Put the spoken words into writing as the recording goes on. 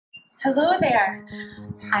Hello there,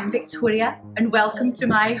 I'm Victoria and welcome to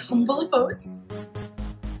my humble abode.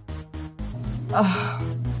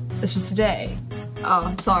 Oh, this was today?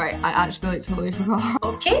 Oh, sorry, I actually totally forgot.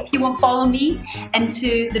 Okay, if you want to follow me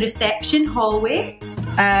into the reception hallway.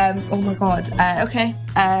 Oh my god, okay,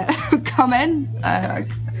 come in. I'm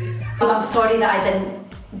sorry that I didn't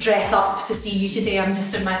dress up to see you today. I'm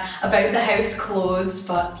just in my about the house clothes,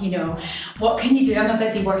 but you know, what can you do? I'm a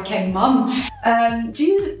busy working mum.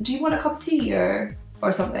 Do you want a cup of tea or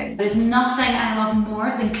something? There is nothing I love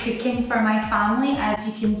more than cooking for my family. As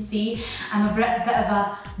you can see, I'm a bit of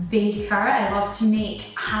a baker. I love to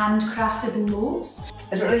make handcrafted loaves.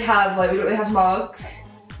 We don't really have mugs.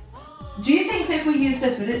 Do you think that if we use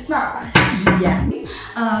this, would it smash? Yeah.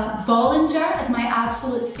 Bollinger is my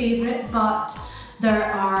absolute favourite, but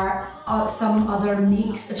there are some other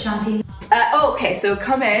makes of champagne. Okay, so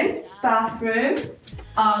come in, bathroom.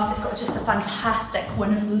 It's got just a fantastic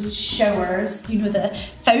one of those showers, you know, the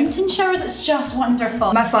fountain showers. It's just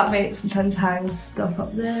wonderful. My flatmate sometimes hangs stuff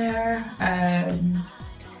up there. I've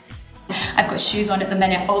got shoes on at the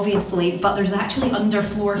minute, obviously, but there's actually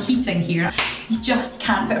underfloor heating here. You just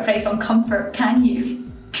can't put a price on comfort, can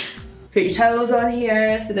you? Put your towels on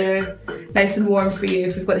here so they're nice and warm for you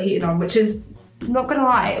if we've got the heating on, which is, I'm not gonna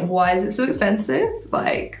lie, why is it so expensive?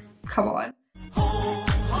 Like, come on.